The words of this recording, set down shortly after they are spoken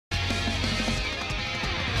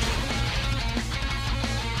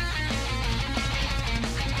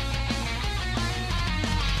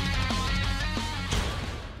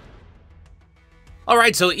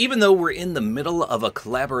Alright, so even though we're in the middle of a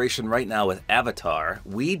collaboration right now with Avatar,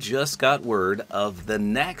 we just got word of the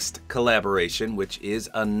next collaboration, which is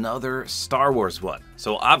another Star Wars one.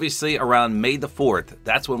 So obviously around May the 4th,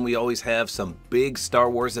 that's when we always have some big Star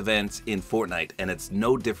Wars events in Fortnite, and it's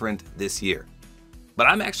no different this year. But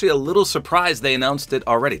I'm actually a little surprised they announced it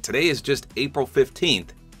already. Today is just April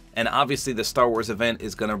 15th, and obviously the Star Wars event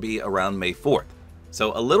is going to be around May 4th.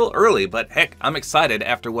 So a little early, but heck, I'm excited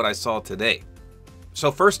after what I saw today. So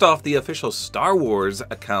first off, the official Star Wars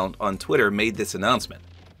account on Twitter made this announcement.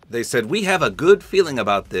 They said, "We have a good feeling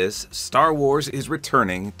about this. Star Wars is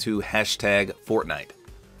returning to #Fortnite."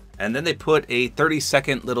 And then they put a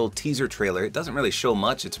 30-second little teaser trailer. It doesn't really show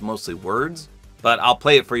much, it's mostly words, but I'll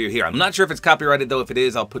play it for you here. I'm not sure if it's copyrighted though. If it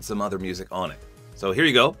is, I'll put some other music on it. So here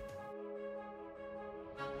you go.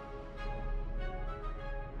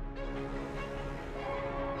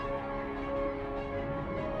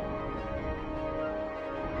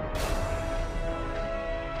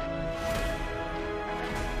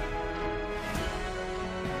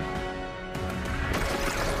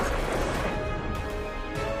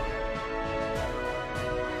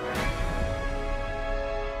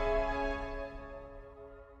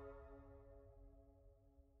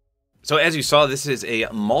 So as you saw, this is a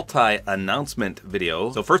multi-announcement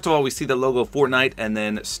video. So first of all, we see the logo Fortnite and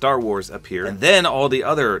then Star Wars appear. And then all the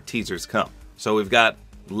other teasers come. So we've got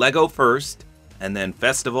Lego first, and then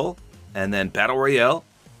Festival, and then Battle Royale.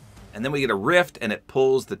 And then we get a rift and it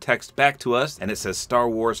pulls the text back to us and it says Star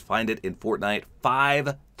Wars, find it in Fortnite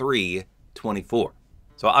 5/3/24.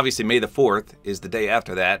 So obviously May the 4th is the day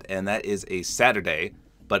after that, and that is a Saturday,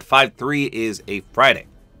 but 5/3 is a Friday.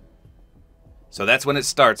 So that's when it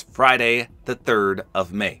starts, Friday the 3rd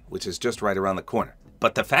of May, which is just right around the corner.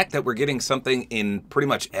 But the fact that we're getting something in pretty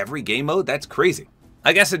much every game mode, that's crazy.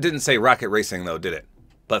 I guess it didn't say Rocket Racing though, did it?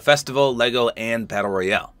 But Festival, Lego, and Battle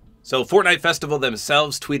Royale. So Fortnite Festival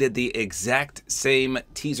themselves tweeted the exact same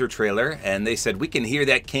teaser trailer, and they said, "We can hear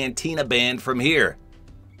that Cantina band from here."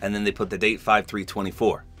 And then they put the date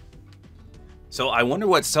 5/3/24. So I wonder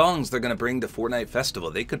what songs they're gonna bring to Fortnite Festival.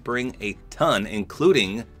 They could bring a ton,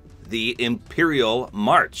 including the Imperial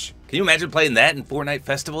March. Can you imagine playing that in Fortnite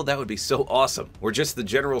Festival? That would be so awesome. Or just the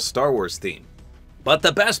general Star Wars theme. But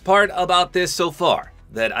the best part about this so far,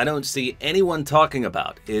 that I don't see anyone talking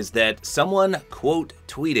about, is that someone quote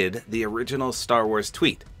tweeted the original Star Wars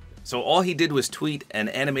tweet. So all he did was tweet an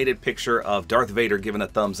animated picture of Darth Vader giving a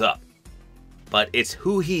thumbs up. But it's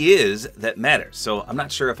who he is that matters. So I'm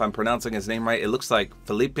not sure if I'm pronouncing his name right. It looks like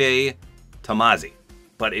Felipe Tomasi.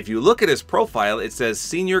 But if you look at his profile, it says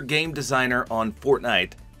Senior Game Designer on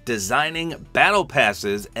Fortnite, designing battle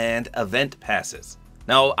passes and event passes.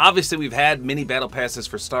 Now, obviously we've had mini battle passes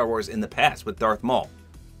for Star Wars in the past with Darth Maul.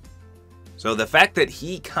 So the fact that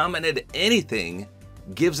he commented anything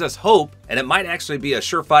gives us hope, and it might actually be a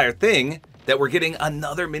surefire thing that we're getting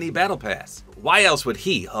another mini battle pass. Why else would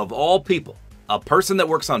he, of all people, a person that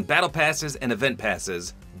works on battle passes and event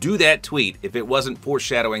passes, do that tweet if it wasn't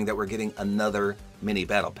foreshadowing that we're getting another mini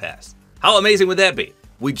battle pass? How amazing would that be?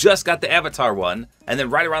 We just got the Avatar one, and then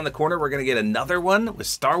right around the corner we're gonna get another one with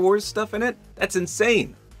Star Wars stuff in it? That's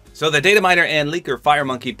insane. So the data miner and leaker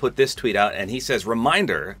FireMonkey put this tweet out, and he says,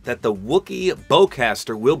 "Reminder that the Wookiee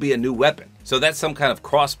bowcaster will be a new weapon." So that's some kind of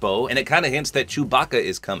crossbow, and it kind of hints that Chewbacca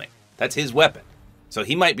is coming. That's his weapon. So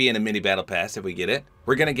he might be in a mini battle pass if we get it.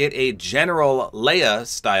 We're gonna get a General Leia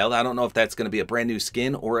style. I don't know if that's gonna be a brand new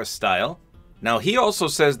skin or a style. Now, he also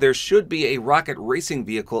says there should be a rocket racing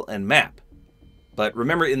vehicle and map. But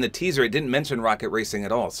remember, in the teaser, it didn't mention rocket racing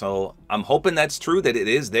at all. So I'm hoping that's true, that it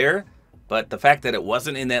is there. But the fact that it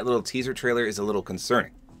wasn't in that little teaser trailer is a little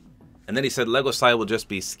concerning. And then he said Lego style will just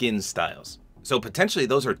be skin styles. So potentially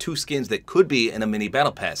those are two skins that could be in a mini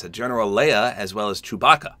battle pass, a General Leia as well as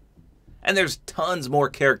Chewbacca. And there's tons more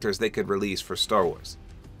characters they could release for Star Wars.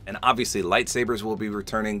 And obviously lightsabers will be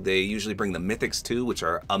returning. They usually bring the mythics too, which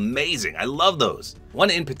are amazing. I love those. One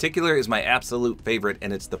in particular is my absolute favorite,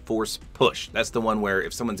 and it's the Force Push. That's the one where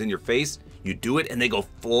if someone's in your face, you do it and they go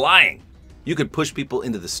flying. You can push people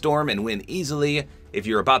into the storm and win easily. If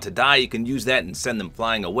you're about to die, you can use that and send them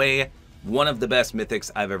flying away. One of the best mythics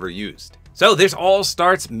I've ever used. So this all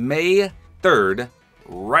starts May 3rd,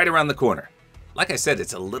 right around the corner. Like I said,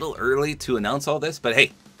 it's a little early to announce all this, but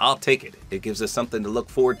hey, I'll take it. It gives us something to look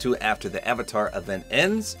forward to after the Avatar event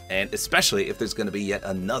ends, and especially if there's going to be yet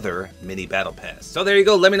another mini battle pass. So there you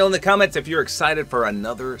go. Let me know in the comments if you're excited for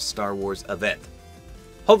another Star Wars event.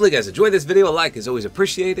 Hopefully you guys enjoyed this video. A like is always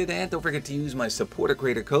appreciated, and don't forget to use my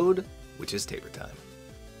Support-A-Creator code, which is tabortime.